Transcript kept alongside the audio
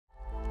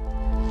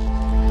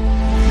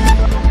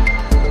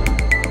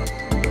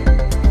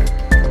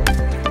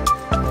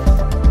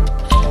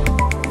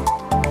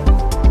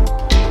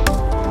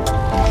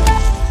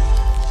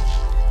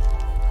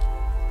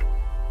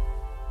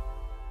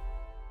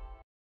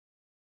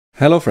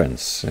Hello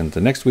friends, in the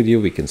next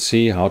video we can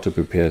see how to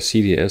prepare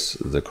CDS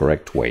the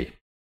correct way.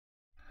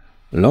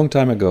 A long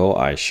time ago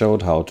I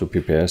showed how to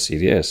prepare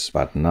CDS,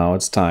 but now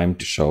it's time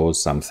to show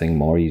something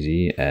more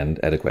easy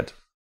and adequate.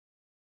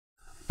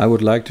 I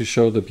would like to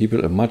show the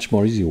people a much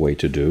more easy way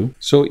to do,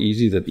 so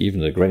easy that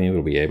even the granny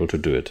will be able to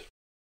do it.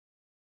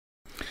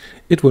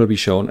 It will be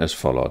shown as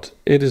followed.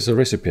 It is a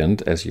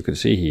recipient, as you can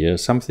see here,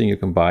 something you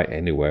can buy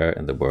anywhere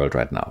in the world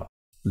right now.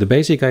 The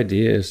basic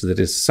idea is that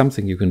it's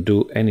something you can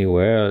do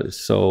anywhere,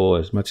 so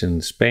as much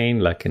in Spain,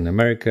 like in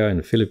America, in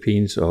the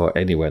Philippines, or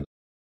anywhere.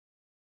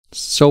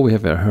 So we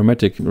have a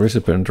hermetic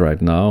recipient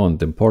right now, and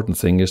the important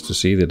thing is to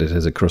see that it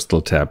has a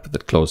crystal tab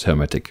that closes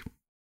hermetic.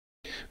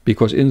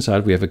 Because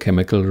inside we have a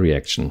chemical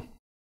reaction.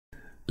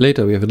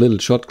 Later we have a little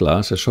shot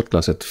glass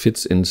that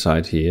fits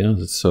inside here,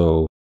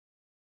 so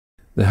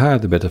the higher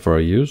the better for our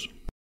use.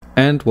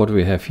 And what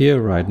we have here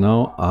right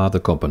now are the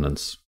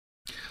components.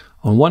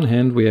 On one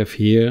hand we have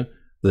here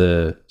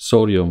the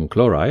sodium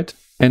chloride,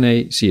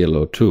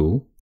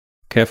 NaClO2,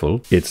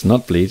 careful, it's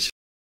not bleach,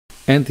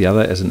 and the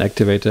other as an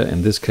activator.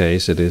 In this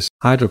case it is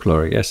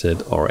hydrochloric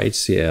acid or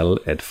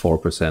HCl at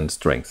 4%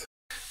 strength.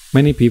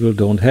 Many people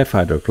don't have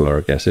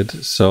hydrochloric acid,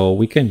 so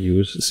we can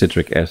use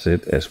citric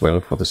acid as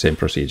well for the same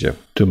procedure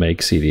to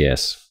make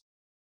CDS.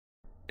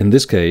 In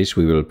this case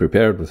we will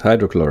prepare it with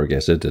hydrochloric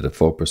acid at a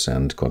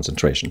 4%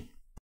 concentration.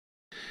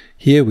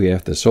 Here we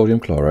have the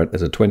sodium chloride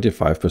as a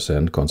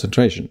 25%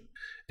 concentration.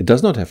 It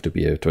does not have to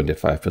be a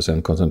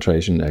 25%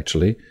 concentration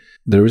actually.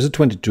 There is a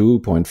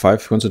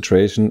 22.5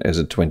 concentration as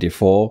a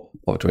 24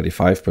 or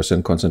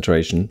 25%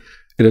 concentration.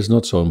 It is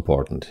not so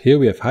important. Here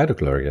we have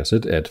hydrochloric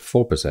acid at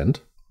 4%.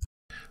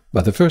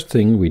 But the first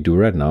thing we do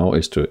right now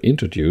is to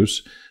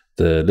introduce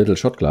the little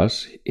shot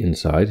glass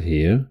inside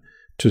here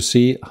to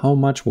see how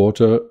much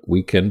water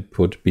we can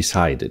put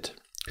beside it.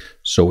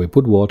 So we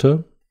put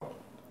water.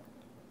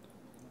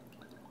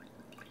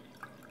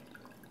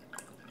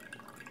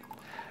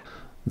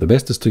 The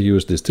best is to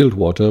use distilled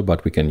water,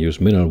 but we can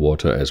use mineral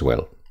water as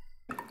well.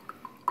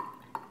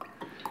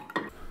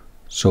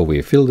 So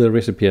we fill the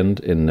recipient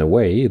in a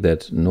way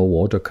that no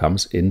water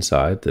comes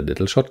inside the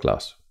little shot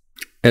glass.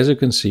 As you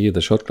can see,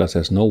 the shot glass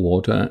has no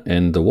water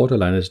and the water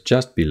line is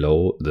just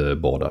below the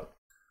border.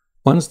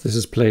 Once this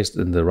is placed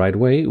in the right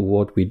way,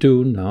 what we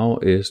do now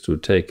is to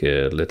take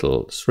a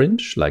little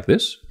syringe like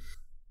this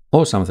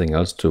or something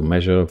else to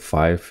measure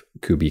 5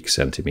 cubic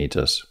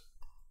centimeters.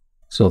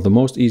 So the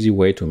most easy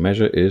way to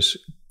measure is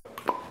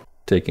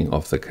taking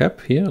off the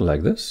cap here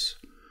like this,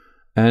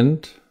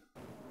 and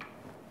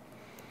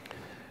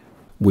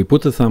we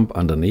put the thumb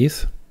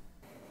underneath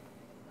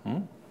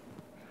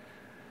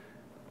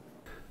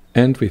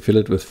and we fill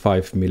it with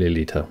 5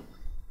 milliliter.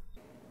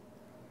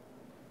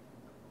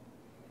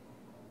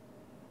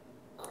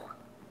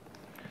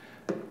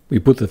 We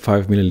put the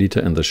 5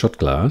 milliliter in the shot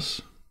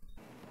glass.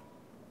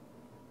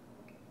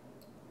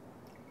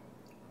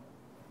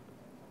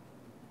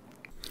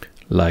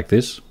 Like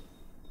this.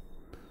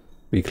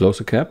 We close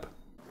the cap.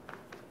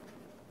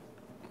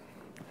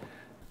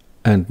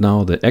 And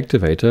now the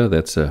activator,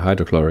 that's a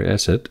hydrochloric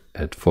acid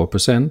at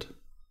 4%.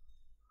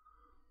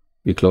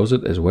 We close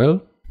it as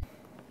well.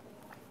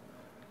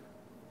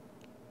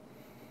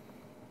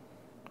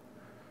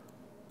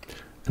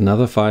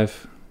 Another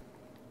 5.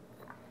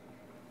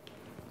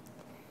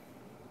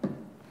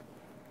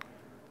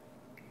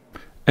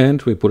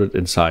 And we put it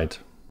inside.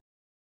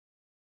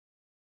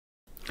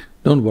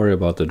 Don't worry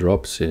about the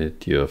drops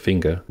at your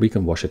finger. We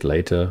can wash it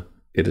later.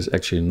 It is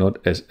actually not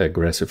as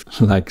aggressive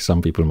like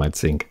some people might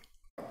think.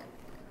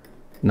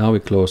 Now we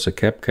close the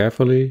cap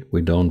carefully.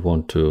 We don't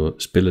want to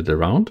spill it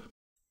around.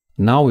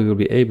 Now we will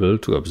be able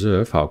to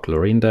observe how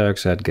chlorine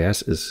dioxide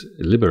gas is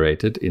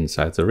liberated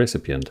inside the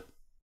recipient.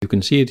 You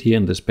can see it here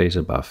in the space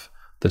above.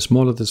 The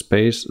smaller the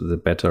space, the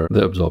better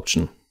the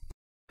absorption.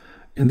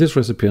 In this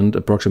recipient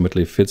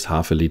approximately fits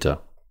half a liter.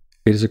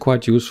 It is a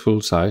quite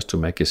useful size to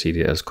make a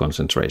CDS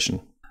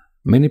concentration.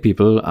 Many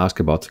people ask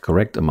about the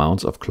correct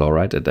amounts of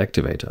chloride and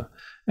activator.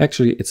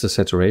 Actually, it's a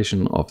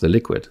saturation of the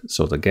liquid,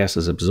 so the gas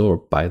is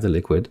absorbed by the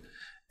liquid,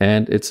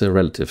 and it's a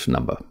relative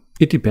number.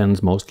 It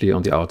depends mostly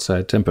on the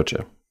outside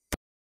temperature.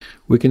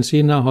 We can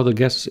see now how the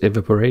gas is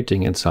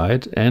evaporating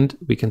inside, and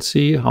we can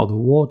see how the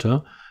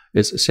water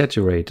is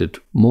saturated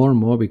more and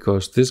more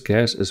because this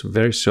gas is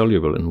very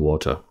soluble in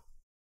water.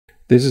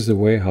 This is the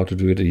way how to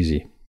do it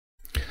easy.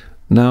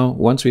 Now,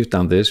 once we've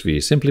done this, we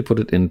simply put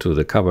it into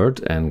the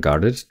cupboard and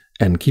guard it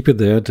and keep it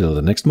there till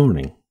the next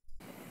morning.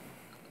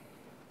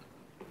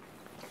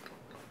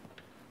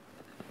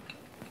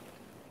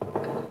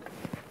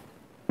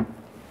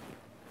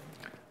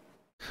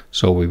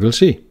 So we will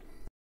see.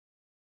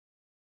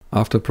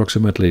 After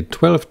approximately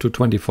 12 to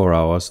 24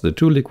 hours, the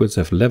two liquids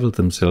have leveled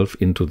themselves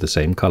into the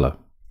same color.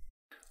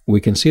 We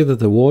can see that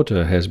the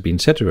water has been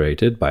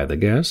saturated by the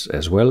gas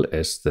as well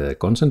as the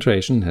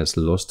concentration has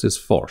lost its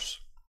force.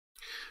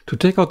 To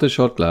take out the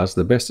shot glass,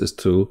 the best is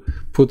to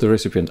put the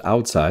recipient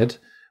outside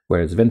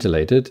where it's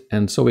ventilated,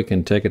 and so we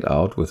can take it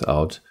out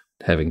without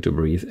having to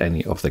breathe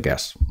any of the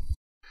gas.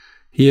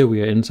 Here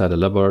we are inside a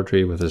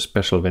laboratory with a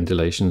special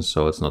ventilation,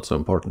 so it's not so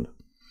important.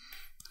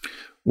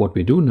 What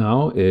we do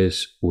now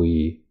is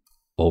we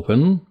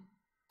open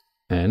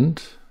and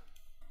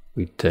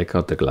we take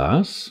out the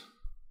glass.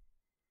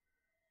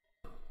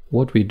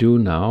 What we do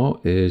now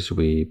is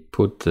we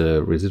put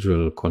the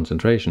residual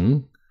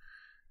concentration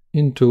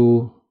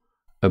into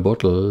a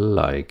bottle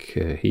like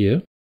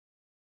here.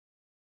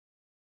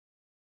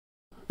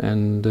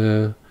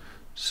 And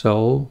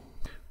so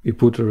we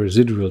put the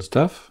residual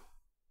stuff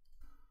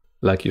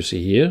like you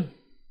see here.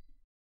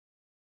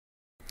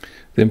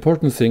 The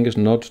important thing is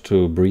not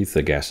to breathe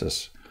the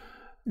gases.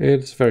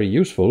 It's very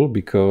useful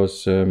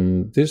because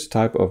this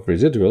type of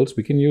residuals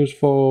we can use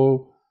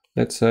for,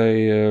 let's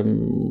say,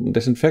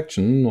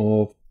 disinfection,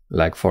 or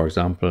like for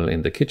example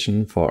in the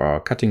kitchen for our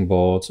cutting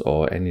boards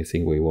or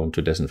anything we want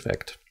to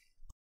disinfect.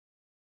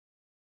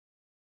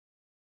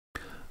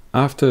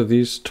 After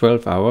these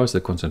 12 hours,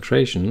 the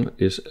concentration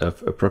is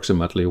of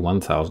approximately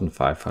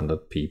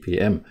 1500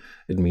 ppm.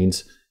 It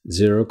means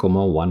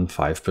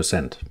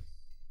 0.15%.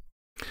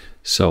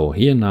 So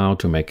here now,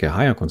 to make a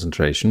higher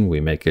concentration, we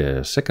make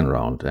a second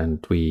round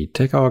and we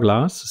take our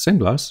glass, same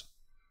glass,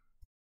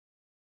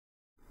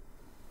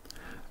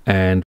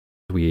 and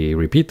we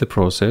repeat the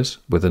process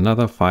with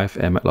another 5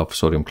 ml of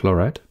sodium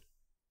chloride.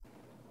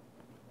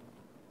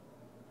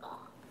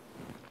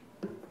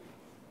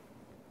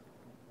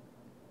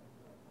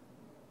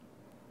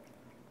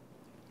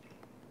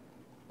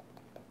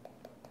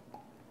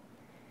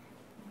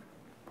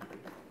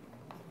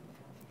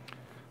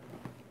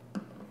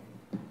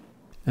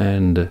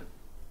 And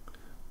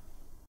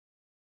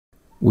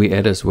we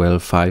add as well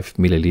 5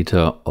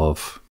 milliliter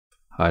of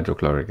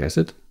hydrochloric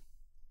acid.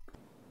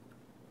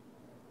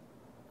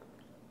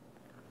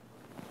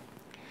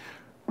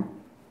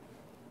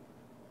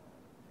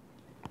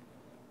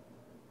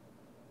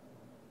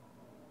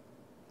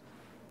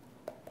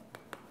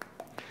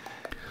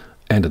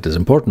 And it is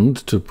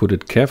important to put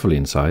it carefully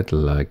inside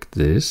like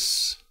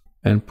this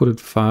and put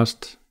it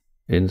fast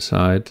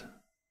inside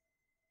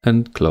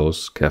and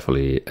close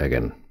carefully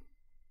again.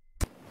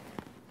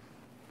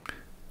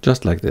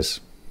 Just like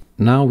this.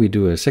 Now we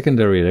do a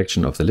secondary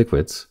reaction of the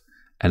liquids,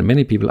 and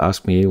many people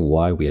ask me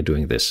why we are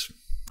doing this.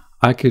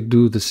 I could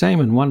do the same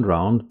in one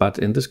round, but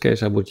in this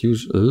case I would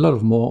use a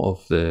lot more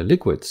of the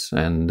liquids,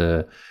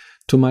 and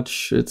too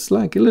much. It's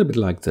like a little bit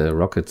like the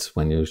rockets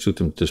when you shoot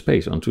them to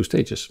space on 2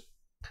 stages.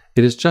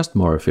 It is just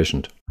more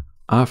efficient.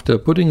 After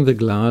putting the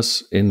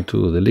glass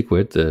into the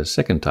liquid the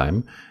second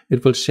time,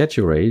 it will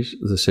saturate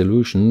the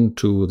solution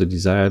to the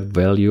desired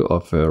value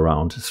of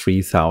around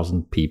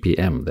 3000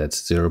 ppm,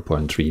 that's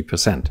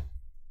 0.3%.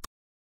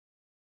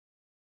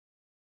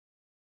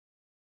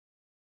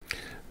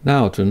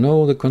 Now, to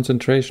know the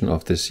concentration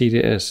of the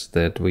CDS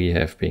that we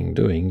have been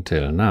doing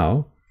till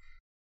now,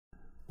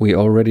 we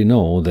already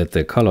know that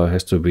the color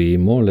has to be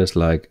more or less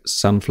like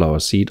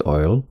sunflower seed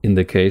oil, in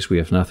the case we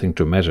have nothing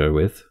to measure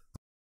with.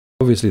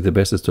 Obviously the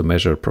best is to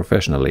measure it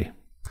professionally.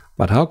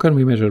 But how can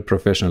we measure it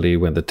professionally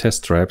when the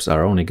test strips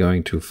are only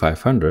going to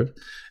 500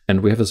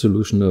 and we have a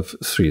solution of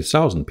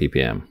 3000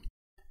 ppm?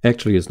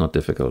 Actually, it's not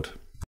difficult.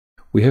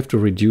 We have to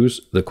reduce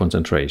the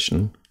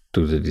concentration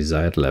to the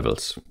desired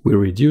levels. We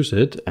reduce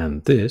it,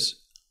 and this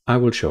I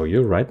will show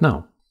you right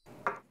now.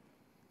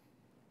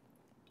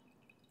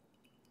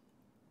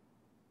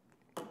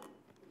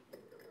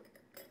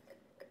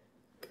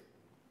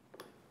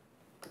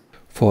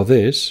 For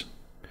this,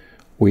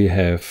 we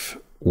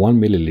have 1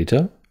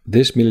 milliliter.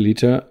 This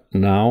milliliter,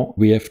 now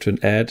we have to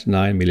add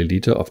 9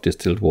 milliliter of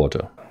distilled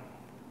water.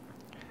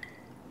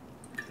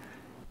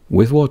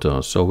 With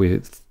water, so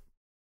we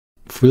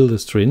fill the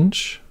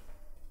syringe.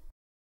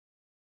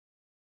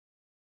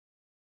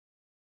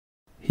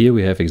 Here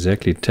we have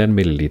exactly 10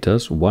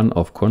 milliliters, 1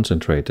 of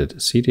concentrated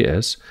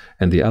CDS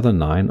and the other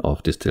 9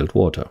 of distilled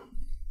water.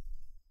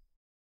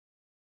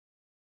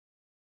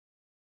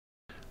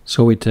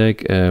 So we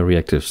take a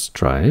reactive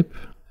stripe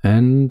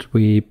and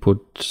we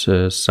put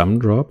some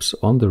drops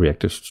on the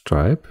reactive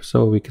stripe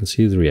so we can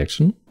see the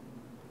reaction.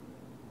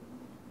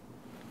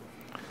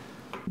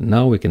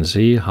 Now we can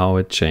see how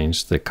it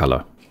changed the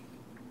color.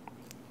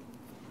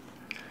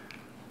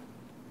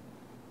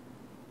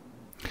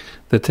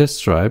 The test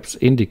stripes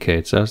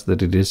indicates us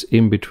that it is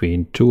in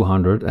between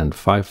 200 and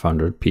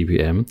 500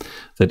 ppm.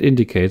 That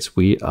indicates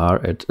we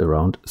are at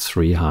around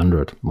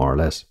 300, more or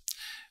less.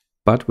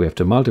 But we have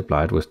to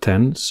multiply it with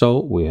 10, so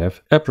we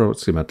have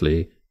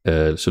approximately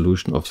a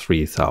solution of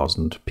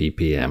 3000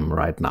 ppm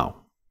right now.